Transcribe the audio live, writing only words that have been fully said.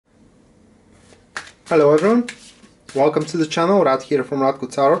Hello everyone, welcome to the channel. Rad here from Radko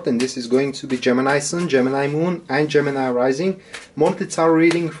Tarot, and this is going to be Gemini Sun, Gemini Moon and Gemini Rising monthly tarot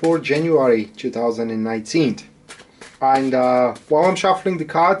reading for January 2019. And while I'm shuffling the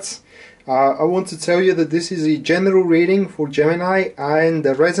cards, I want to tell you that this is a general reading for Gemini, and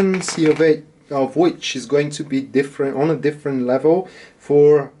the resonancy of which is going to be different on a different level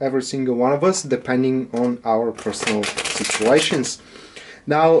for every single one of us, depending on our personal situations.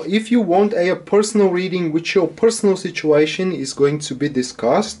 Now, if you want a personal reading which your personal situation is going to be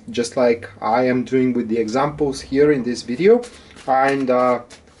discussed, just like I am doing with the examples here in this video, and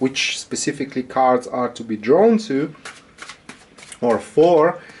which specifically cards are to be drawn to or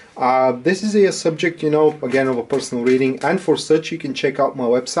for, this is a subject, again, of a personal reading, and for such you can check out my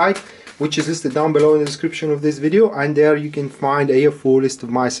website, which is listed down below in the description of this video, and there you can find a full list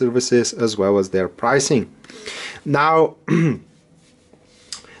of my services as well as their pricing. Now,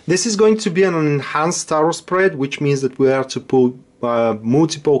 this is going to be an enhanced tarot spread, which means that we are to pull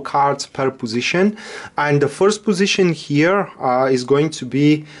multiple cards per position, and the first position here is going to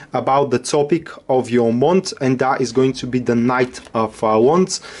be about the topic of your month, and that is going to be the Knight of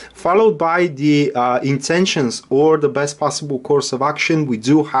Wands, followed by the intentions or the best possible course of action. We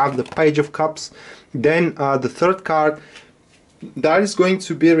do have the Page of Cups. Then the third card, that is going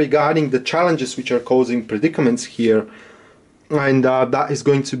to be regarding the challenges which are causing predicaments here, and that is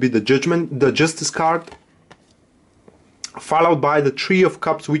going to be the Judgment, the Justice card, followed by the Three of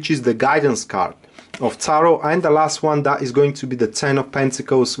Cups, which is the guidance card of tarot, and the last one, that is going to be the Ten of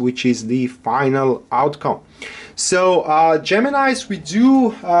Pentacles, which is the final outcome. So Geminis, we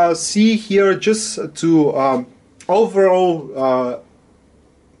do see here, just to overall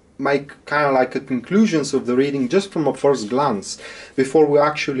make kind of like a conclusions of the reading just from a first glance, before we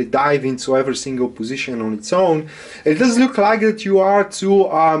actually dive into every single position on its own. It does look like that you are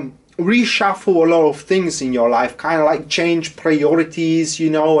to reshuffle a lot of things in your life, kind of like change priorities,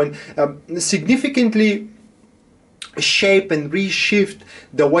 and significantly shape and reshift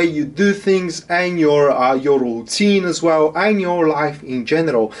the way you do things, and your routine as well, and your life in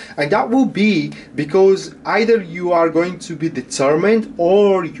general. And that will be because either you are going to be determined,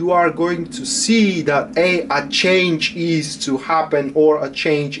 or you are going to see that a change is to happen, or a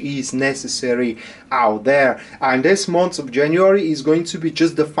change is necessary out there. And this month of January is going to be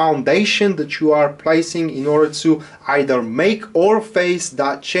just the foundation that you are placing in order to either make or face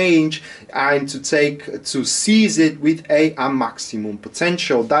that change, and to seize it with a maximum potential.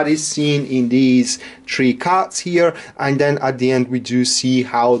 That is seen in these three cards here, and then at the end we do see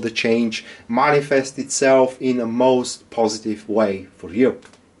how the change manifests itself in a most positive way for you.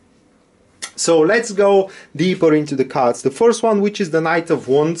 So let's go deeper into the cards. The first one, which is the Knight of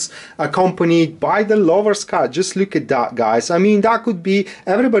Wands, accompanied by the Lover's card. Just look at that, guys. I mean, that could be,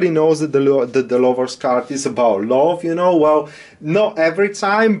 everybody knows that the Lover's card is about love, well, not every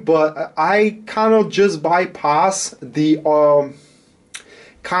time, but I cannot just bypass the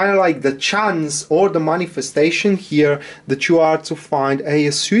kind of like the chance or the manifestation here that you are to find a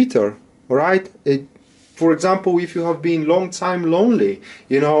suitor, right? For example, if you have been long time lonely,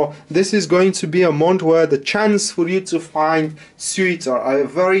 this is going to be a month where the chance for you to find suitor, a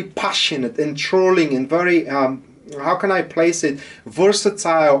very passionate, enthralling, and very how can I place it,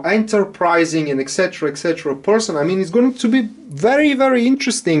 versatile, enterprising, and etc person. I mean, it's going to be very, very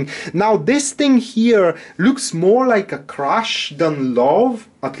interesting. Now, this thing here looks more like a crush than love,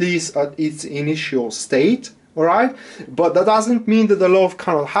 at least at its initial state, all right? But that doesn't mean that the love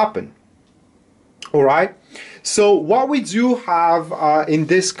cannot happen. All right, so what we do have in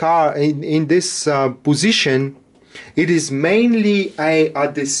this position, it is mainly a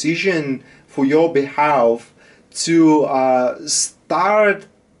decision for your behalf to start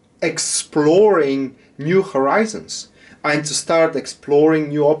exploring new horizons, and to start exploring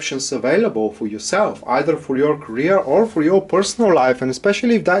new options available for yourself, either for your career or for your personal life. And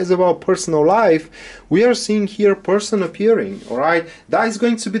especially if that is about personal life, we are seeing here person appearing, all right? That is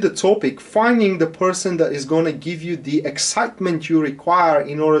going to be the topic, finding the person that is going to give you the excitement you require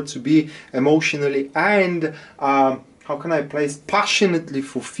in order to be emotionally and, how can I place, passionately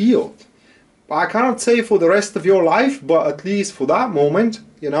fulfilled. I cannot say for the rest of your life, but at least for that moment,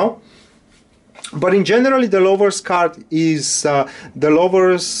 But in general, the Lover's card is the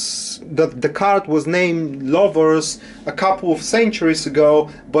card was named Lovers a couple of centuries ago,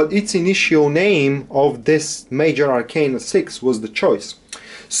 but its initial name of this major arcana 6 was the Choice.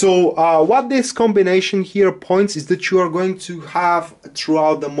 So what this combination here points is that you are going to have,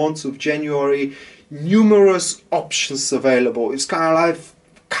 throughout the months of January, numerous options available. It's kind of like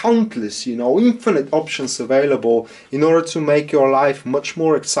countless, you know, infinite options available in order to make your life much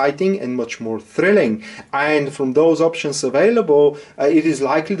more exciting and much more thrilling. And from those options available, it is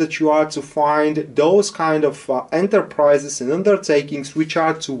likely that you are to find those kind of enterprises and undertakings which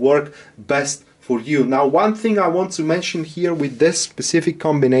are to work best for you. Now, one thing I want to mention here with this specific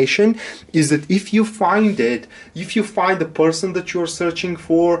combination is that if you find the person that you're searching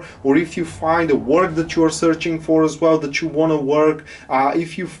for, or if you find the work that you're searching for as well, that you want to work,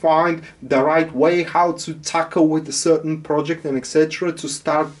 if you find the right way how to tackle with a certain project and etc., to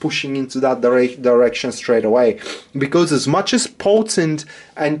start pushing into that direction straight away. Because as much as potent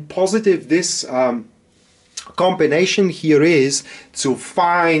and positive this combination here is to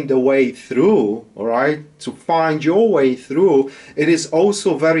find a way through, all right, to find your way through, it is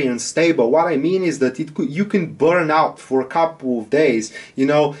also very unstable. What I mean is that you can burn out for a couple of days. You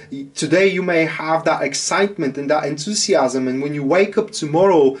know, today you may have that excitement and that enthusiasm, and when you wake up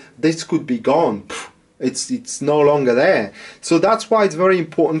tomorrow, this could be gone. It's no longer there. So that's why it's very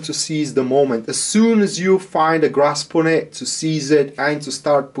important to seize the moment. As soon as you find a grasp on it, to seize it and to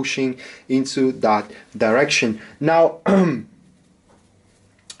start pushing into that direction. Now,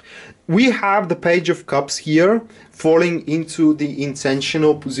 we have the Page of Cups here falling into the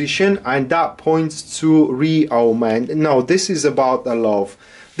intentional position, and that points to realignment. No, this is about the love.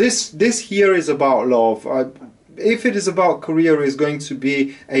 This here is about love. If it is about career, it's going to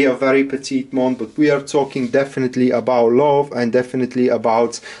be a very petite month, but we are talking definitely about love and definitely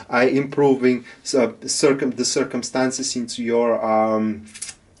about improving the circumstances into your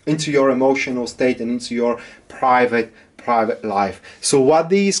emotional state and into your private life. So what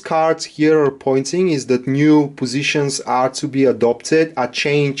these cards here are pointing is that new positions are to be adopted. A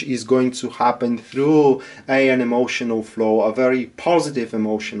change is going to happen through an emotional flow, a very positive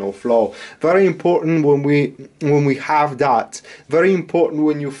emotional flow. Very important when we have that. Very important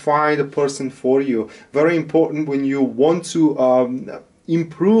when you find a person for you. Very important when you want to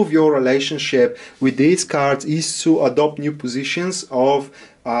improve your relationship with these cards is to adopt new positions of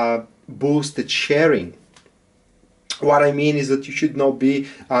boosted sharing. What I mean is that you should not be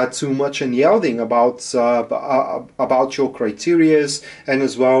too much unyielding about your criterias, and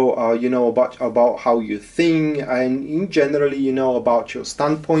as well, you know, about how you think, and in generally, you know, about your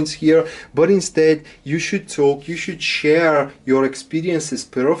standpoints here. But instead, you should talk, you should share your experiences,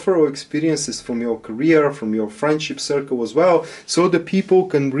 peripheral experiences from your career, from your friendship circle as well, so the people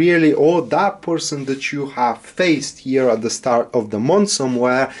can really, or that person that you have faced here at the start of the month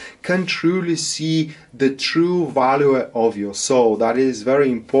somewhere, can truly see the true value of your soul. That is very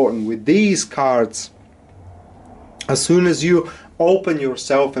important with these cards. As soon as you open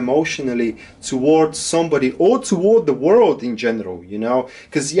yourself emotionally towards somebody or toward the world in general, you know,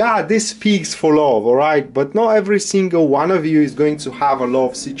 because yeah, this speaks for love, all right, but not every single one of you is going to have a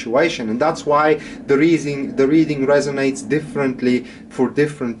love situation, and that's why the reading resonates differently for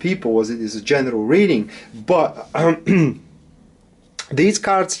different people, as it is a general reading. But these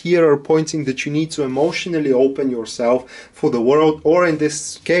cards here are pointing that you need to emotionally open yourself for the world, or in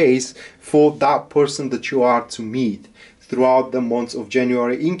this case, for that person that you are to meet throughout the month of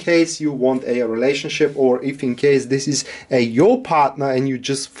January, in case you want a relationship, or if in case this is your partner and you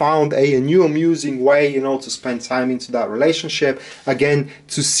just found a new amusing way, you know, to spend time into that relationship. Again,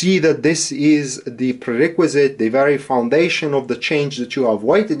 to see that this is the prerequisite, the very foundation of the change that you have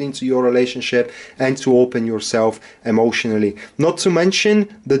waited into your relationship, and to open yourself emotionally. Not to mention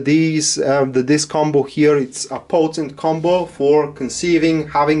that this combo here, it's a potent combo for conceiving,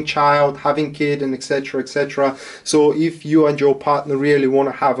 having child, having kid, and etc, etc. So if you and your partner really want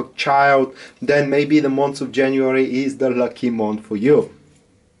to have a child, then maybe the month of January is the lucky month for you.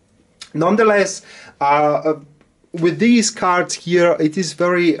 Nonetheless, with these cards here, it is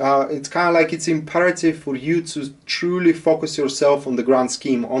very it's kind of like it's imperative for you to truly focus yourself on the grand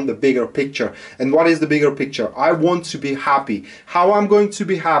scheme, on the bigger picture. And what is the bigger picture? I want to be happy. How I'm going to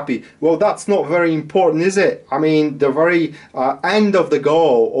be happy? Well, that's not very important, is it? I mean, the very end of the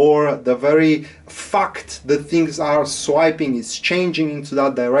goal, or the very fact that things are swiping, is changing into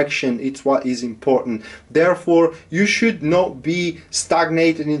that direction, it's what is important. Therefore, you should not be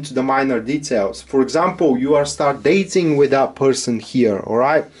stagnated into the minor details. For example, you are start dating with that person here, all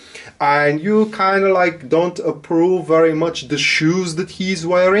right, and you kind of like don't approve very much the shoes that he's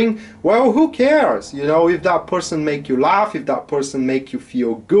wearing. Well, who cares, you know, if that person make you laugh, if that person make you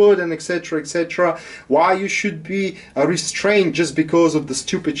feel good, and etc, etc. Why you should be restrained just because of the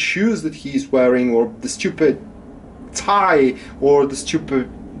stupid shoes that he's wearing, or the stupid tie, or the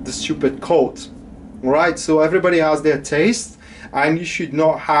stupid coat? All right, so everybody has their taste, and you should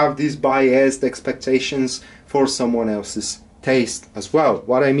not have these biased expectations for someone else's taste as well.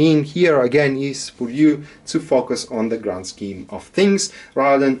 What I mean here again is for you to focus on the grand scheme of things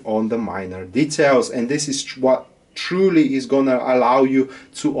rather than on the minor details, and this is what truly is gonna allow you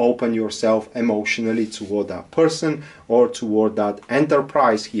to open yourself emotionally toward that person or toward that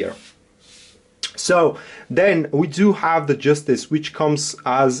enterprise here. So then we do have the Justice, which comes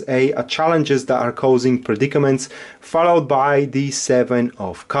as a challenges that are causing predicaments, followed by the Seven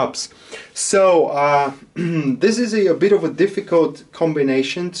of Cups. So this is a bit of a difficult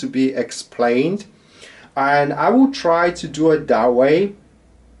combination to be explained, and I will try to do it that way.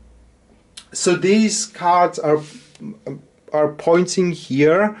 So these cards are pointing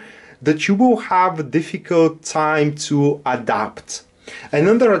here that you will have a difficult time to adapt. And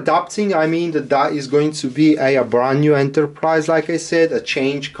under adapting, I mean that is going to be a brand new enterprise, like I said, a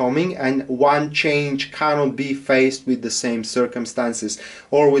change coming, and one change cannot be faced with the same circumstances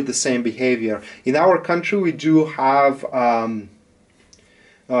or with the same behavior. In our country, we do have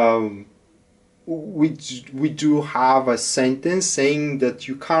we do have a sentence saying that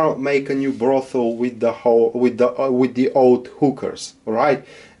you cannot make a new brothel with the old hookers. All right,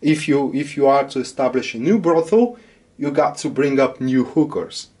 if you are to establish a new brothel, you got to bring up new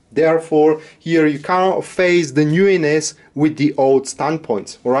hookers. Therefore, here you cannot face the newness with the old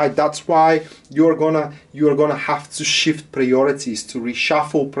standpoints. All right, that's why you're gonna have to shift priorities, to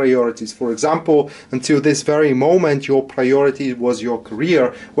reshuffle priorities. For example, until this very moment, your priority was your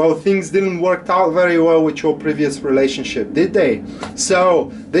career. Well, things didn't work out very well with your previous relationship, did they?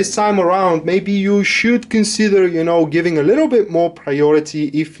 So this time around, maybe you should consider, you know, giving a little bit more priority,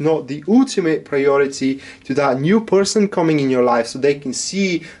 if not the ultimate priority, to that new person coming in your life, so they can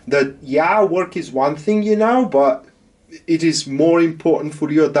see that, yeah, work is one thing, you know, but it is more important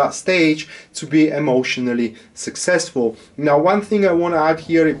for you at that stage to be emotionally successful. Now, one thing I want to add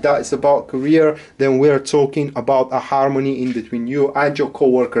here, if that is about career, then we are talking about a harmony in between you and your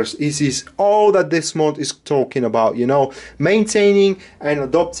co-workers. This is all that this month is talking about, you know, maintaining and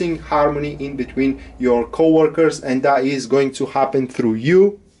adopting harmony in between your co-workers, and that is going to happen through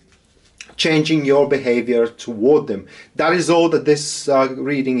you changing your behavior toward them. That is all that this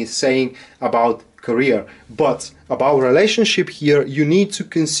reading is saying about career. But about relationship here, you need to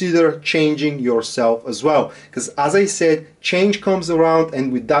consider changing yourself as well, because as I said, change comes around,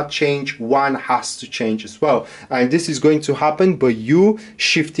 and with that change, one has to change as well, and this is going to happen by you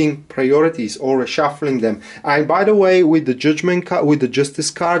shifting priorities or reshuffling them. And by the way, with the Judgment card, with the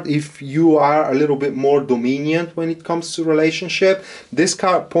Justice card, if you are a little bit more dominant when it comes to relationship, this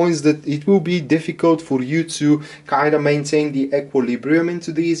card points that it will be difficult for you to kind of maintain the equilibrium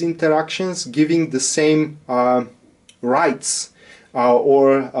into these interactions, giving the same rights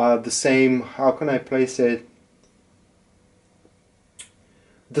or the same, how can I place it,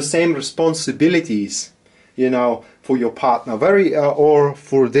 the same responsibilities, you know, for your partner, or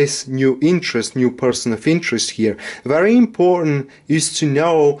for this new interest, new person of interest here. Very important is to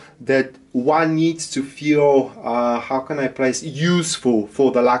know that one needs to feel, how can I place, useful,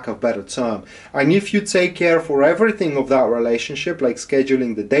 for the lack of better term. And if you take care for everything of that relationship, like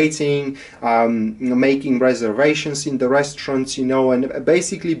scheduling the dating, making reservations in the restaurants, you know, and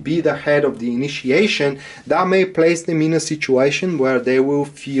basically be the head of the initiation, that may place them in a situation where they will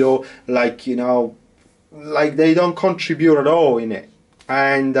feel like, you know, like they don't contribute at all in it.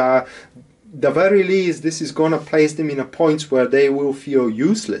 And the very least, this is going to place them in a point where they will feel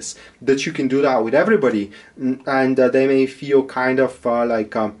useless, that you can do that with everybody, and they may feel kind of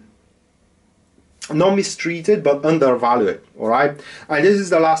like not mistreated but undervalued. All right, and this is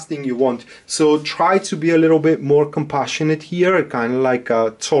the last thing you want. So try to be a little bit more compassionate here, kind of like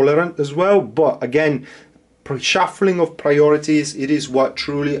tolerant as well. But again, shuffling of priorities, it is what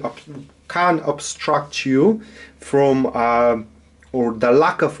truly can obstruct you from or the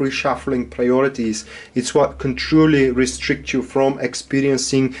lack of reshuffling priorities. It's what can truly restrict you from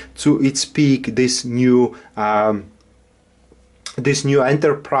experiencing to its peak this new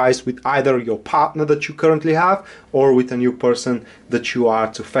enterprise with either your partner that you currently have or with a new person that you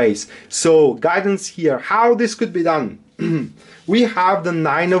are to face. So guidance here, how this could be done. We have the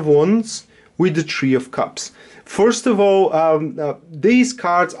Nine of Wands with the Three of Cups. First of all, these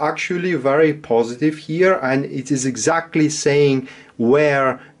cards actually very positive here, and it is exactly saying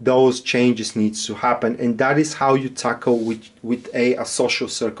where those changes needs to happen, and that is how you tackle with a social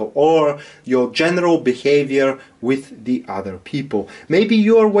circle, or your general behavior with the other people. Maybe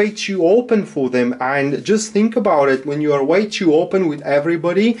you are way too open for them, and just think about it. When you are way too open with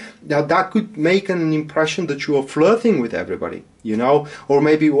everybody, that could make an impression that you are flirting with everybody, you know, or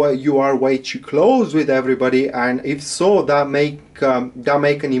maybe you are way too close with everybody, and if so, that make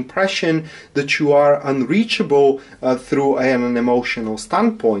an impression that you are unreachable through an emotional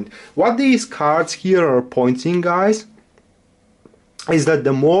standpoint. What these cards here are pointing, guys, is that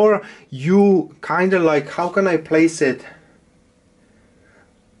the more you kind of like, how can I place it,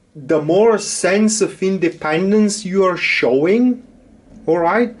 the more sense of independence you are showing, all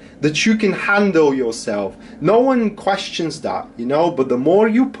right, that you can handle yourself. No one questions that, you know, but the more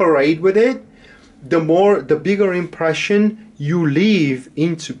you parade with it, the bigger impression you leave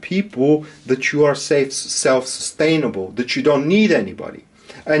into people that you are self-sustainable, that you don't need anybody.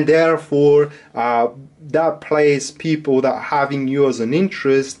 And therefore, that plays people that having you as an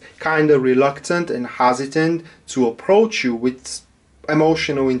interest kind of reluctant and hesitant to approach you with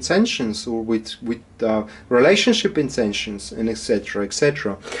emotional intentions or with relationship intentions, and etc.,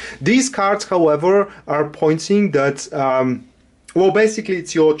 etc. These cards, however, are pointing that well, basically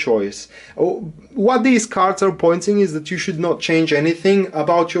it's your choice. What these cards are pointing is that you should not change anything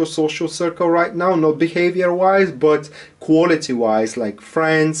about your social circle right now, not behavior wise, but quality wise, like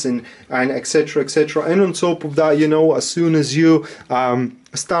friends and etc., etc. And on top of that, you know, as soon as you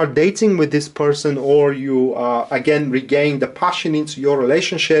start dating with this person, or you again regain the passion into your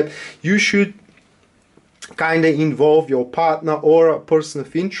relationship, you should kind of involve your partner or a person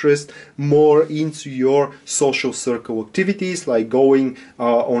of interest more into your social circle activities, like going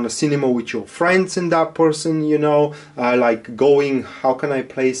on a cinema with your friends and that person, you know, like going, how can I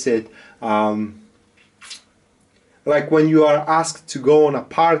place it, like when you are asked to go on a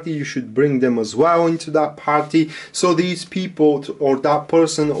party, you should bring them as well into that party, so these people or that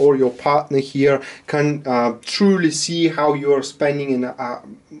person or your partner here can truly see how you are spending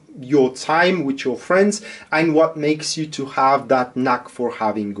your time with your friends, and what makes you to have that knack for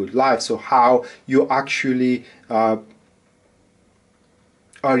having good life. So how you actually are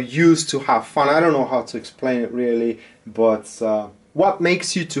used to have fun. I don't know how to explain it really, but what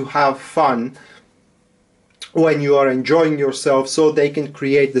makes you to have fun when you are enjoying yourself, so they can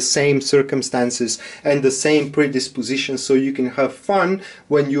create the same circumstances and the same predispositions, so you can have fun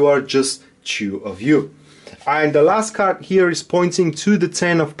when you are just two of you. And the last card here is pointing to the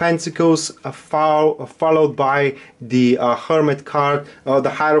Ten of Pentacles, followed by the Hermit card, the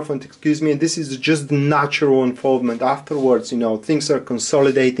Hierophant, excuse me. And this is just the natural unfoldment afterwards. You know, things are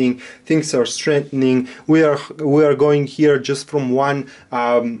consolidating, things are strengthening. We are going here just from one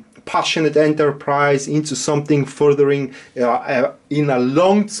passionate enterprise into something furthering in a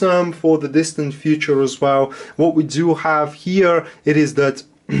long term for the distant future as well. What we do have here, it is that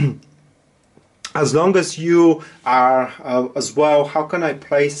as long as you are as well, how can I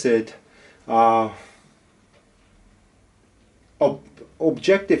place it,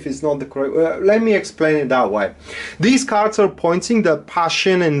 objective is not the correct, let me explain it that way. These cards are pointing that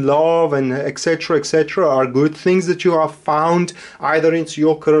passion and love and etc., etc. are good things that you have found either into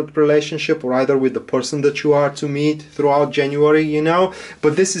your current relationship or either with the person that you are to meet throughout January, you know,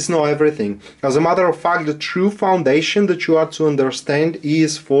 but this is not everything. As a matter of fact, the true foundation that you are to understand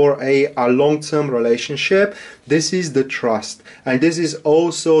is for a long-term relationship. This is the trust, and this is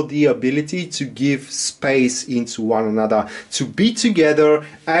also the ability to give space into one another, to be together,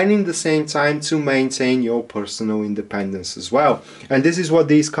 and in the same time to maintain your personal independence as well. And this is what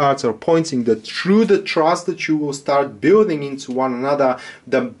these cards are pointing, that through the trust that you will start building into one another,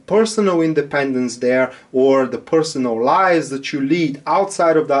 the personal independence there, or the personal lives that you lead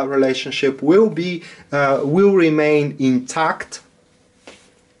outside of that relationship will remain intact.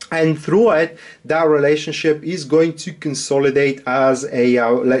 And through it, that relationship is going to consolidate as a,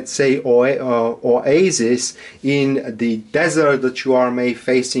 let's say, oasis in the desert that you are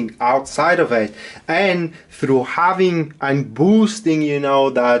facing outside of it. And through having and boosting, you know,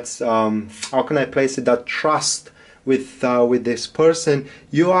 that, how can I place it, that trust with this person,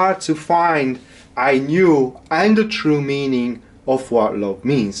 you are to find a new and a true meaning of what love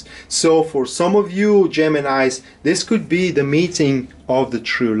means. So for some of you Geminis, this could be the meeting of the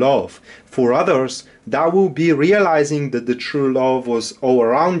true love. For others, that will be realizing that the true love was all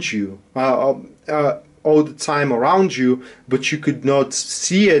around you, all the time around you, but you could not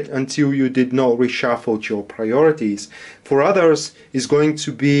see it until you did not reshuffle your priorities. For others, it's going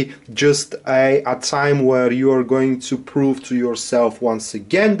to be just a time where you are going to prove to yourself once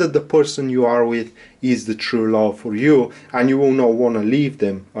again that the person you are with is the true love for you, and you will not want to leave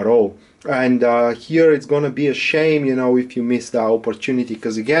them at all. And here it's going to be a shame, you know, if you miss that opportunity,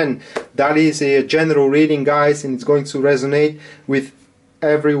 because again, that is a general reading, guys, and it's going to resonate with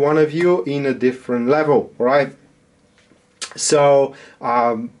every one of you in a different level, right? So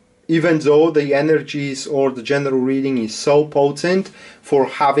even though the energies or the general reading is so potent for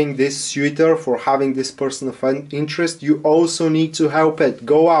having this suitor, for having this person of interest, you also need to help it.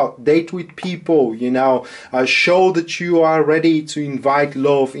 Go out, date with people, you know, show that you are ready to invite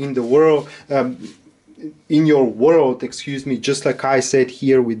love in the world, in your world, excuse me, just like I said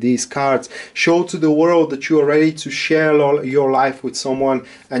here with these cards. Show to the world that you are ready to share your life with someone,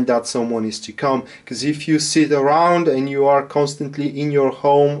 and that someone is to come. Because if you sit around and you are constantly in your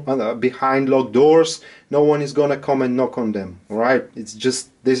home behind locked doors, no one is gonna come and knock on them, all right? It's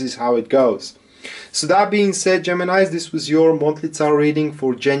just, this is how it goes. So that being said, Geminis, this was your monthly tarot reading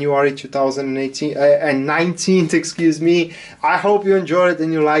for January 2018 and 19th, excuse me. I hope you enjoyed it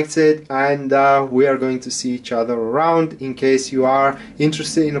and you liked it, and we are going to see each other around. In case you are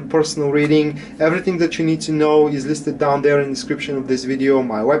interested in a personal reading, everything that you need to know is listed down there in the description of this video,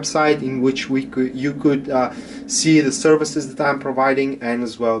 my website, in which you could see the services that I'm providing and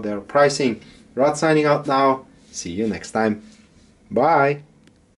as well their pricing. Rad signing out now. See you next time. Bye.